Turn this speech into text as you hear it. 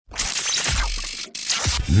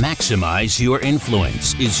Maximize Your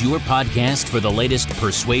Influence is your podcast for the latest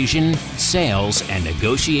persuasion, sales, and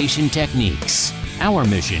negotiation techniques. Our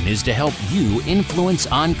mission is to help you influence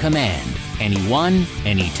on command, anyone,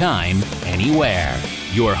 anytime, anywhere.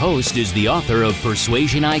 Your host is the author of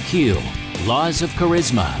Persuasion IQ, Laws of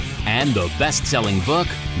Charisma, and the best-selling book,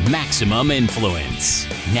 Maximum Influence.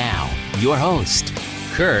 Now, your host,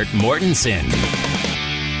 Kurt Mortensen.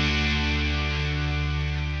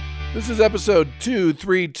 This is episode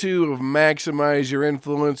 232 of Maximize Your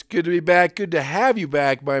Influence. Good to be back. Good to have you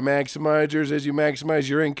back, my Maximizers, as you maximize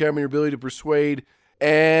your income and your ability to persuade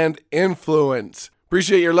and influence.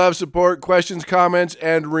 Appreciate your love, support, questions, comments,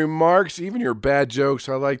 and remarks, even your bad jokes.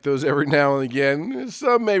 I like those every now and again.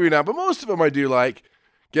 Some maybe not, but most of them I do like.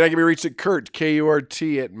 Again, I can be reached at Kurt,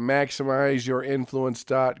 K-U-R-T, at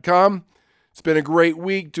MaximizeYourInfluence.com. It's been a great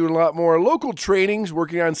week doing a lot more local trainings,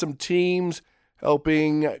 working on some teams,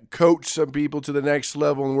 helping coach some people to the next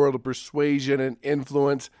level in the world of persuasion and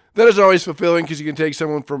influence. That is always fulfilling because you can take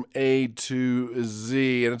someone from A to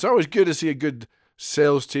Z. And it's always good to see a good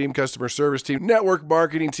sales team, customer service team, network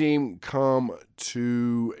marketing team come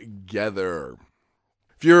together.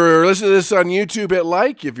 If you're listening to this on YouTube, hit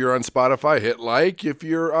like. If you're on Spotify, hit like. If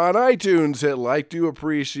you're on iTunes, hit like. Do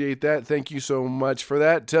appreciate that. Thank you so much for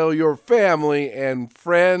that. Tell your family and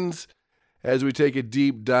friends as we take a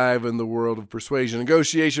deep dive in the world of persuasion,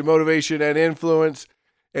 negotiation, motivation, and influence.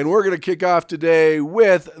 And we're going to kick off today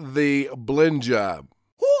with the blend job.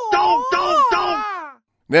 Don't!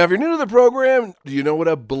 Now, if you're new to the program, do you know what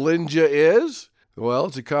a blinja is? Well,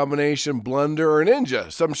 it's a combination blunder or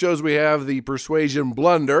ninja. Some shows we have the persuasion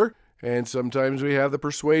blunder, and sometimes we have the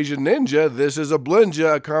persuasion ninja. This is a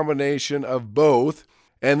blinja, a combination of both.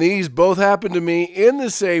 And these both happened to me in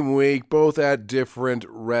the same week, both at different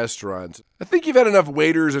restaurants. I think you've had enough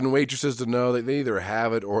waiters and waitresses to know that they either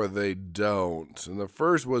have it or they don't. And the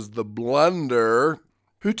first was the blunder,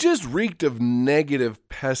 who just reeked of negative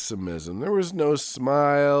pessimism. There was no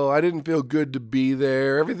smile. I didn't feel good to be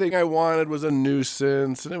there. Everything I wanted was a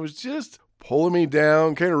nuisance, and it was just pulling me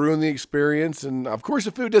down, kind of ruined the experience. And of course,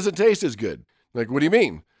 the food doesn't taste as good. Like, what do you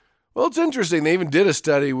mean? Well, it's interesting. They even did a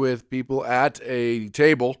study with people at a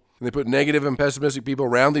table, and they put negative and pessimistic people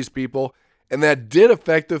around these people, and that did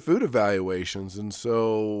affect the food evaluations. And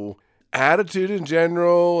so attitude in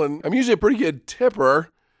general, and I'm usually a pretty good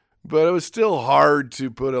tipper, but it was still hard to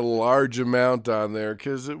put a large amount on there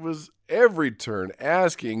because it was every turn,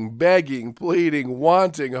 asking, begging, pleading,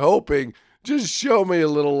 wanting, hoping, just show me a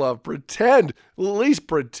little love. Pretend, at least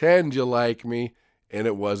pretend you like me, and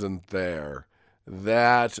it wasn't there.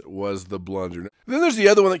 That was the blunder. Then there's the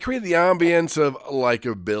other one that created the ambience of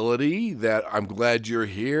likability, that I'm glad you're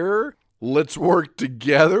here. Let's work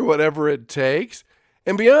together, whatever it takes.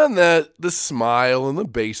 And beyond that, the smile and the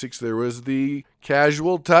basics. There was the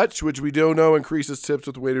casual touch, which we do know increases tips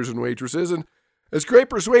with waiters and waitresses. And as great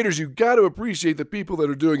persuaders, you've got to appreciate the people that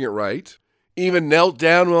are doing it right. Even knelt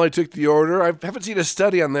down while I took the order. I haven't seen a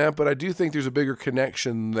study on that, but I do think there's a bigger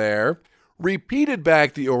connection there. Repeated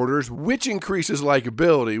back the orders, which increases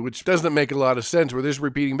likability, which doesn't make a lot of sense. We're just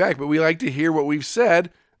repeating back, but we like to hear what we've said.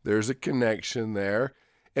 There's a connection there.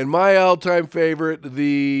 And my all-time favorite,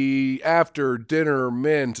 the after-dinner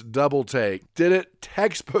mint double take. Did it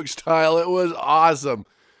textbook style. It was awesome.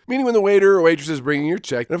 Meaning when the waiter or waitress is bringing your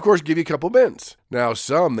check, and of course give you a couple mints. Now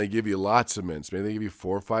some, they give you lots of mints. Maybe they give you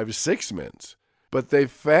 4, 5, 6 mints. But they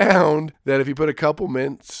found that if you put a couple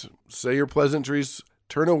mints, say your pleasantries,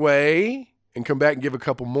 turn away and come back and give a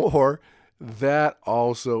couple more, that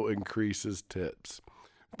also increases tips.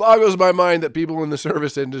 Boggles my mind that people in the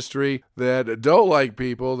service industry that don't like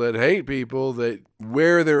people, that hate people, that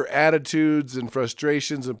wear their attitudes and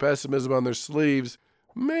frustrations and pessimism on their sleeves,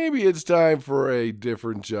 maybe it's time for a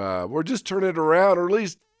different job. Or just turn it around, or at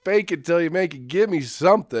least fake it till you make it. Give me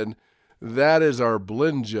something. That is our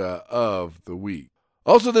blinja of the week.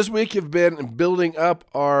 Also this week, you've been building up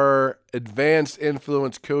our advanced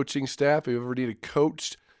influence coaching staff. If you ever need a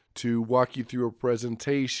coach to walk you through a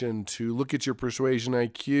presentation, to look at your persuasion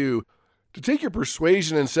IQ, to take your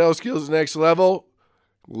persuasion and sales skills to the next level,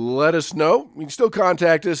 let us know. You can still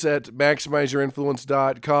contact us at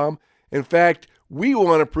MaximizeYourInfluence.com. In fact, we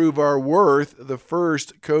want to prove our worth. The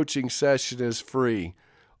first coaching session is free.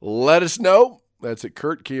 Let us know. That's at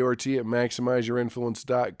Kurt, K-U-R-T, at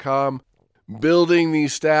MaximizeYourInfluence.com. Building the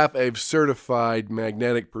staff of certified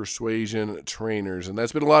magnetic persuasion trainers. And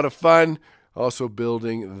that's been a lot of fun. Also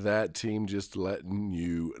building that team, just letting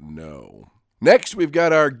you know. Next, we've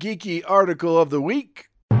got our geeky article of the week.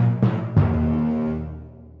 I'm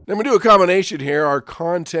going to do a combination here. Our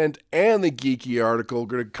content and the geeky article are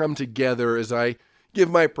going to come together as I give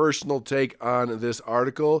my personal take on this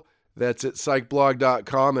article. That's at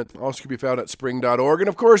psychblog.com. It also can be found at spring.org. And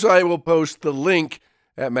of course, I will post the link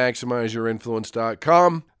at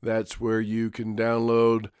maximizeyourinfluence.com. That's where you can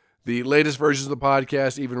download the latest versions of the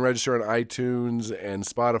podcast, even register on iTunes and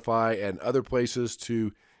Spotify and other places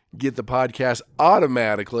to get the podcast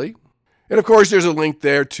automatically. And of course, there's a link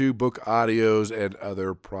there to book audios and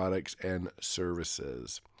other products and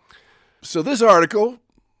services. So this article,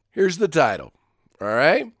 here's the title, all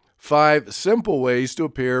right? 5 simple ways to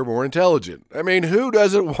appear more intelligent. I mean, who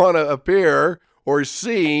doesn't want to appear or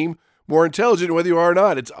seem more intelligent whether you are or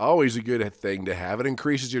not? It's always a good thing to have. It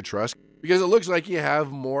increases your trust because it looks like you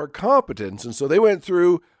have more competence. And so they went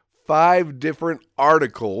through 5 different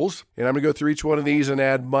articles, and I'm going to go through each one of these and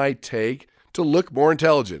add my take to look more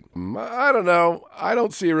intelligent. I don't know. I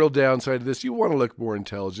don't see a real downside to this. You want to look more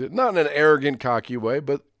intelligent, not in an arrogant, cocky way,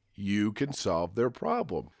 but you can solve their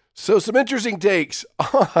problem. So some interesting takes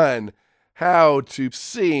on how to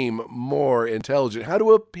seem more intelligent, how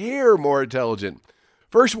to appear more intelligent.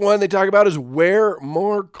 First one they talk about is wear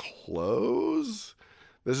more clothes.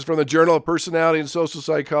 This is from the Journal of Personality and Social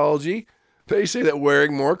Psychology. They say that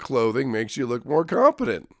wearing more clothing makes you look more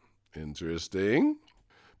competent. Interesting.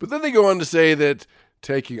 But then they go on to say that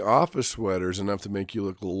taking off a sweater is enough to make you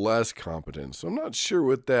look less competent. So I'm not sure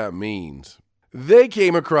what that means. They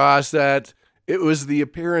came across that it was the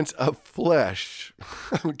appearance of flesh.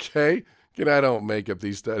 Okay? And I don't make up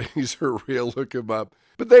these studies are real, look them up.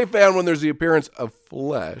 But they found when there's the appearance of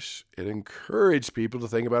flesh, it encouraged people to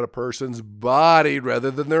think about a person's body rather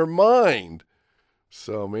than their mind.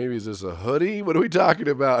 So maybe is this a hoodie? What are we talking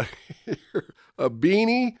about here? A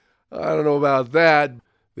beanie? I don't know about that.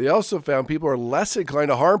 They also found people are less inclined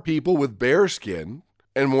to harm people with bare skin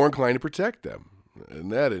and more inclined to protect them. Isn't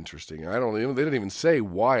that interesting? They didn't even say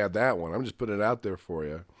why on that one. I'm just putting it out there for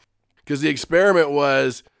you. Because the experiment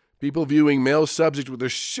was people viewing male subjects with their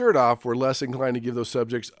shirt off were less inclined to give those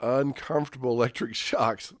subjects uncomfortable electric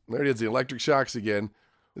shocks. There it is, the electric shocks again.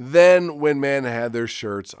 Than when men had their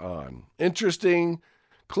shirts on. Interesting.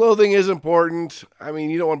 Clothing is important. I mean,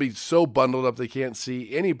 you don't want to be so bundled up they can't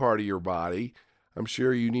see any part of your body. I'm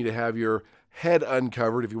sure you need to have your head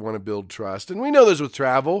uncovered if you want to build trust. And we know this with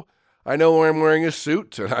travel. I know when I'm wearing a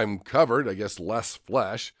suit and I'm covered, I guess less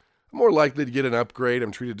flesh, I'm more likely to get an upgrade.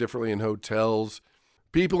 I'm treated differently in hotels.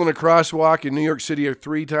 People in a crosswalk in New York City are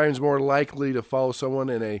 3 times more likely to follow someone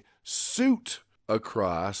in a suit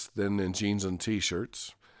across than in jeans and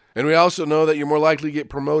t-shirts. And we also know that you're more likely to get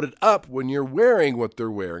promoted up when you're wearing what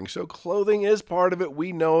they're wearing. So clothing is part of it.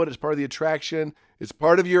 We know it. It's part of the attraction. It's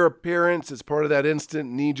part of your appearance. It's part of that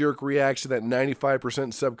instant knee-jerk reaction, that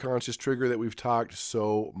 95% subconscious trigger that we've talked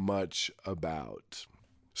so much about.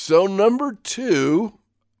 So number 2,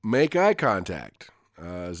 make eye contact.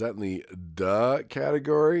 Is that in the duh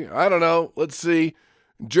category? I don't know. Let's see.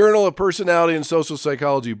 Journal of Personality and Social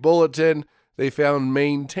Psychology Bulletin. They found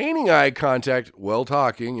maintaining eye contact while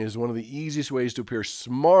talking is one of the easiest ways to appear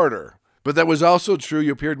smarter. But that was also true.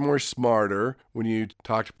 You appeared more smarter when you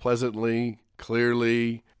talked pleasantly,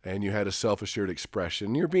 clearly, and you had a self-assured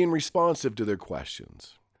expression. You're being responsive to their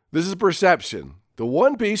questions. This is perception. The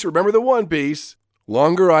one piece, remember the one piece,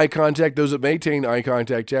 longer eye contact, those that maintain eye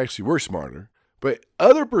contact actually were smarter. But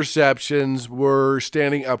other perceptions were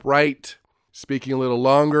standing upright, speaking a little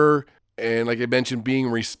longer, and like I mentioned, being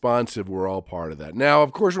responsive were all part of that. Now,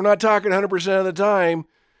 of course, we're not talking 100% of the time.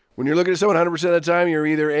 When you're looking at someone 100% of the time, you're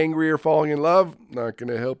either angry or falling in love. Not going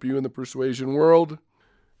to help you in the persuasion world.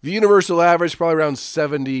 The universal average, probably around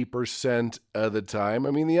 70% of the time.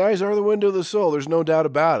 I mean, the eyes are the window of the soul. There's no doubt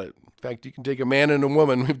about it. In fact, you can take a man and a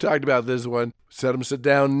woman. We've talked about this one. Set them sit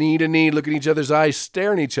down, knee to knee, look in each other's eyes,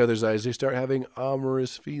 stare in each other's eyes. They start having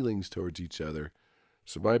amorous feelings towards each other.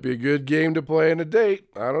 So it might be a good game to play in a date.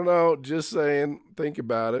 I don't know. Just saying. Think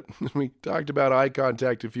about it. We talked about eye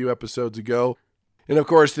contact a few episodes ago. And, of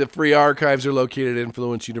course, the free archives are located at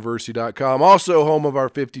influenceuniversity.com, also home of our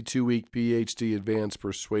 52-week PhD Advanced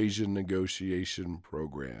Persuasion Negotiation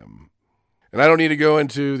Program. And I don't need to go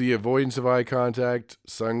into the avoidance of eye contact,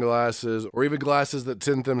 sunglasses, or even glasses that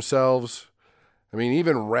tint themselves. I mean,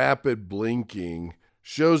 even rapid blinking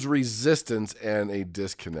shows resistance and a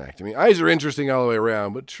disconnect. I mean, eyes are interesting all the way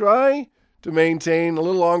around, but try to maintain a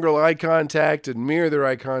little longer eye contact and mirror their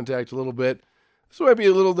eye contact a little bit. This might be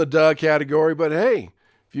a little the duh category, but hey,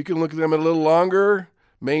 if you can look at them a little longer,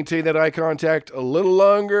 maintain that eye contact a little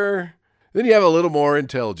longer, then you have a little more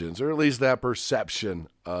intelligence, or at least that perception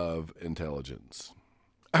of intelligence.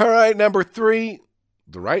 All right, number 3,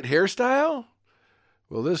 the right hairstyle?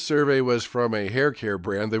 Well, this survey was from a hair care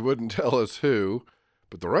brand. They wouldn't tell us who.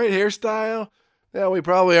 But the right hairstyle? Well, we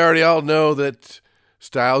probably already all know that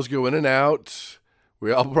Styles go in and out.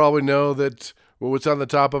 We all probably know that what's on the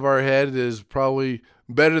top of our head is probably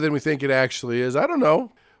better than we think it actually is. I don't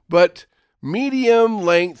know. But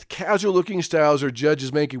medium-length, casual-looking styles are judged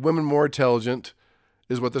as making women more intelligent,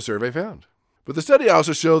 is what the survey found. But the study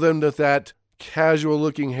also showed them that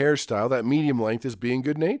casual-looking hairstyle, that medium length, is being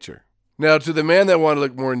good nature. Now, to the man that wanted to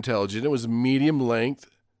look more intelligent, it was medium-length,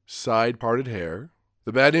 side-parted hair.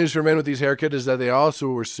 The bad news for men with these haircuts is that they also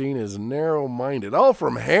were seen as narrow-minded, all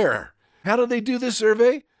from hair. How did they do this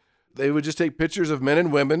survey? They would just take pictures of men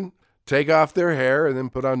and women, take off their hair, and then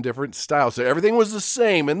put on different styles. So everything was the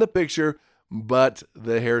same in the picture, but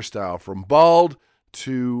the hairstyle, from bald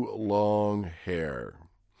to long hair.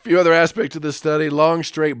 A few other aspects of this study: long,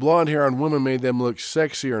 straight, blonde hair on women made them look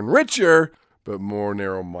sexier and richer, but more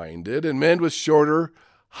narrow-minded. And men with shorter,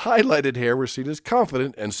 highlighted hair were seen as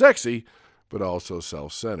confident and sexy, but also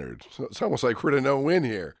self-centered. So it's almost like we're to no win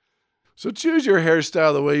here. So choose your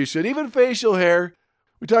hairstyle the way you should, even facial hair.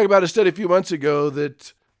 We talked about a study a few months ago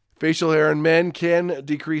that facial hair in men can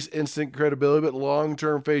decrease instant credibility, but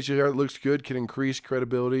long-term facial hair that looks good can increase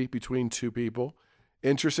credibility between two people.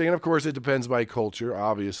 Interesting. And of course, it depends by culture,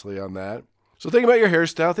 obviously, on that. So think about your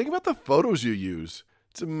hairstyle. Think about the photos you use.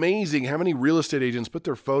 It's amazing how many real estate agents put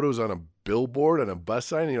their photos on a billboard, on a bus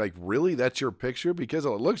sign, and you're like, really? That's your picture? Because it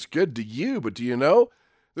looks good to you, but do you know?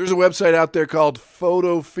 There's a website out there called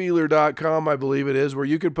photofeeler.com, I believe it is, where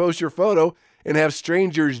you can post your photo and have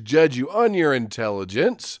strangers judge you on your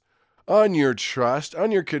intelligence, on your trust,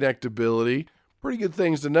 on your connectability. Pretty good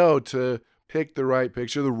things to know to pick the right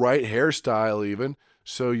picture, the right hairstyle even,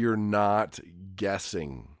 so you're not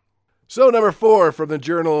guessing. So number 4 from the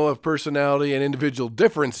Journal of Personality and Individual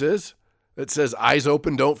Differences, it says eyes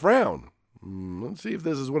open, don't frown. Let's see if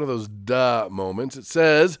this is one of those duh moments. It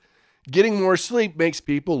says getting more sleep makes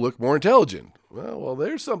people look more intelligent. Well,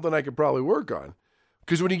 there's something I could probably work on.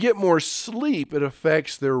 Because when you get more sleep, it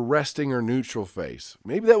affects their resting or neutral face.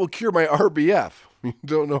 Maybe that will cure my RBF. You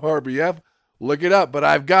don't know RBF? Look it up, but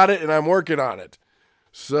I've got it and I'm working on it.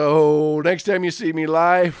 So next time you see me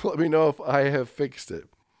live, let me know if I have fixed it.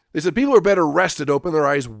 They said people are better rested, open their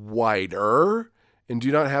eyes wider, and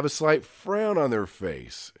do not have a slight frown on their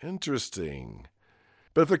face. Interesting.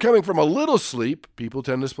 But if they're coming from a little sleep, people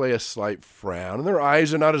tend to display a slight frown, and their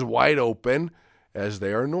eyes are not as wide open as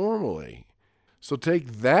they are normally. So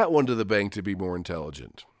take that one to the bank to be more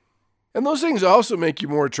intelligent. And those things also make you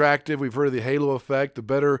more attractive. We've heard of the halo effect. The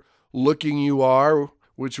better looking you are,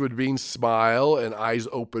 which would mean smile and eyes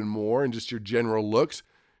open more and just your general looks,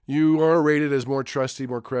 you are rated as more trusty,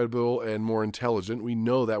 more credible, and more intelligent. We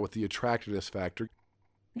know that with the attractiveness factor.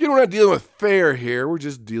 Again, we're not dealing with fair here. We're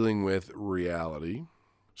just dealing with reality.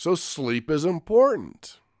 So sleep is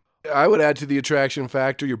important. I would add to the attraction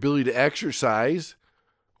factor your ability to exercise.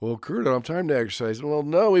 Well, Kurt, I don't have time to exercise. Well,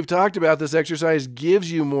 no, we've talked about this. Exercise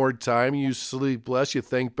gives you more time. You sleep less, you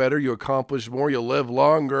think better, you accomplish more, you live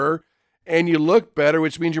longer, and you look better,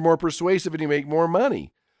 which means you're more persuasive and you make more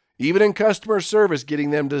money. Even in customer service,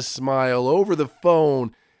 getting them to smile over the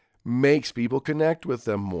phone makes people connect with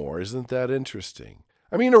them more. Isn't that interesting?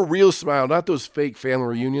 I mean, a real smile, not those fake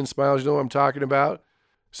family reunion smiles. You know what I'm talking about?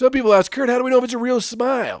 Some people ask, Kurt, how do we know if it's a real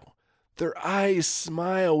smile? Their eyes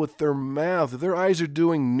smile with their mouth. If their eyes are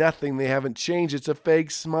doing nothing, they haven't changed, it's a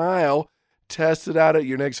fake smile. Test it out at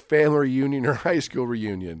your next family reunion or high school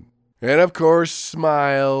reunion. And of course,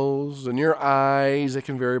 smiles and your eyes, it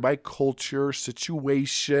can vary by culture,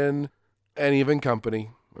 situation, and even company.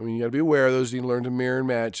 I mean, you got to be aware of those. You need to learn to mirror and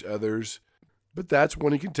match others. But that's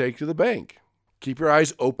one you can take to the bank. Keep your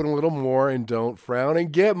eyes open a little more and don't frown,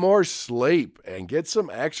 and get more sleep and get some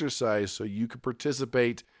exercise so you can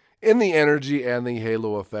participate in the energy and the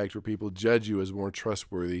halo effect where people judge you as more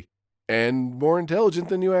trustworthy and more intelligent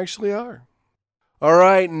than you actually are. All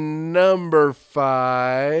right, number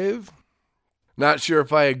 5. Not sure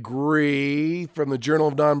if I agree. From the Journal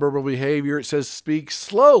of Nonverbal Behavior, it says speak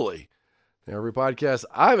slowly. Now, every podcast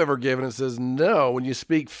I've ever given, it says no. When you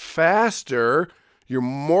speak faster, you're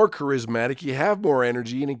more charismatic, you have more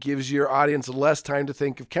energy, and it gives your audience less time to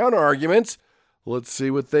think of counter-arguments. Let's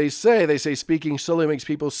see what they say. They say speaking slowly makes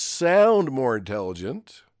people sound more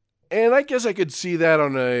intelligent. And I guess I could see that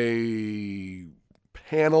on a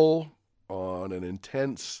panel, on an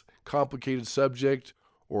intense, complicated subject,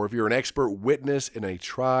 or if you're an expert witness in a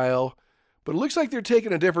trial. But it looks like they're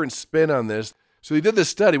taking a different spin on this. So they did this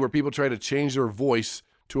study where people try to change their voice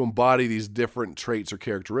to embody these different traits or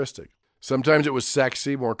characteristics. Sometimes it was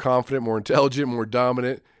sexy, more confident, more intelligent, more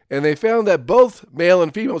dominant. And they found that both male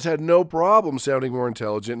and females had no problem sounding more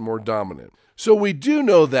intelligent and more dominant. So we do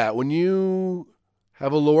know that when you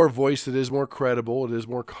have a lower voice that is more credible, it is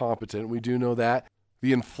more competent, we do know that.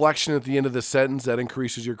 the inflection at the end of the sentence, that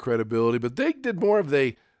increases your credibility. But they did more of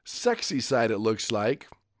the sexy side, it looks like.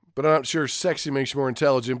 But I'm not sure sexy makes you more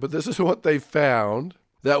intelligent, but this is what they found.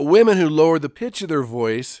 That women who lowered the pitch of their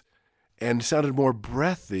voice and sounded more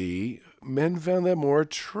breathy, men found that more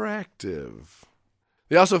attractive.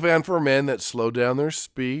 They also found for men that slowed down their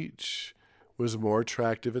speech was more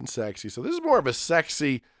attractive and sexy. So this is more of a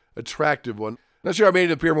sexy, attractive one. Not sure I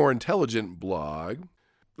made it appear more intelligent blog.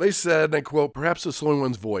 They said, and I quote, perhaps the slowing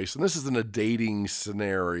one's voice, and this is in a dating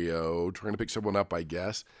scenario, trying to pick someone up, I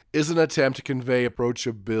guess, is an attempt to convey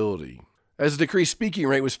approachability. As a decreased speaking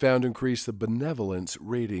rate was found to increase the benevolence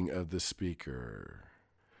rating of the speaker.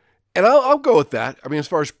 And I'll go with that. I mean, as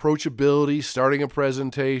far as approachability, starting a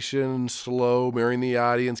presentation, slow, mirroring the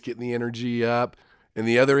audience, getting the energy up, and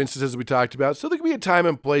the other instances we talked about. So there can be a time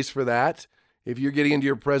and place for that. If you're getting into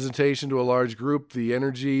your presentation to a large group, the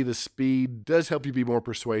energy, the speed does help you be more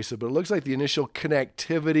persuasive. But it looks like the initial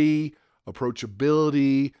connectivity,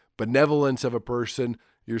 approachability, benevolence of a person,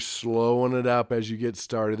 you're slowing it up as you get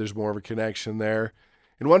started. There's more of a connection there.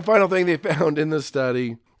 And one final thing they found in the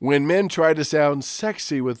study, when men tried to sound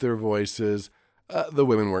sexy with their voices, the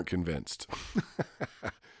women weren't convinced.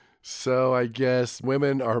 So I guess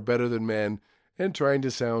women are better than men in trying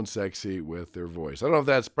to sound sexy with their voice. I don't know if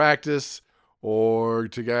that's practice or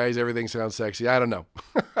to guys, everything sounds sexy. I don't know.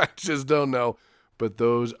 I just don't know. But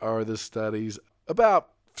those are the studies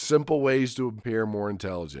about simple ways to appear more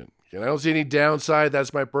intelligent. And I don't see any downside.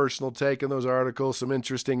 That's my personal take on those articles. Some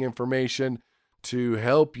interesting information to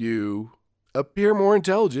help you appear more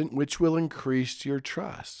intelligent, which will increase your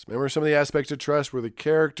trust. Remember, some of the aspects of trust were the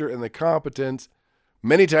character and the competence.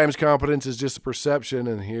 Many times competence is just a perception,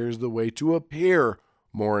 and here's the way to appear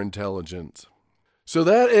more intelligent. So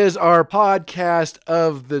that is our podcast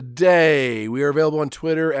of the day. We are available on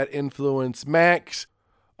Twitter at InfluenceMax,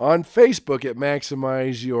 on Facebook at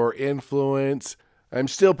Maximize Your Influence. I'm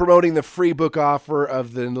still promoting the free book offer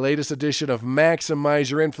of the latest edition of Maximize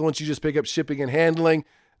Your Influence. You just pick up shipping and handling.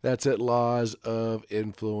 That's at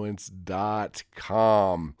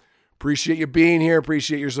lawsofinfluence.com. Appreciate you being here.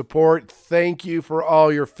 Appreciate your support. Thank you for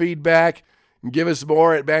all your feedback. And give us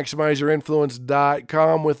more at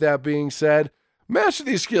MaximizeYourInfluence.com. With that being said, master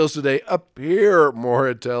these skills today. Appear more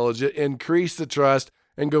intelligent. Increase the trust.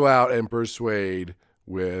 And go out and persuade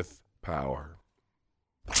with power.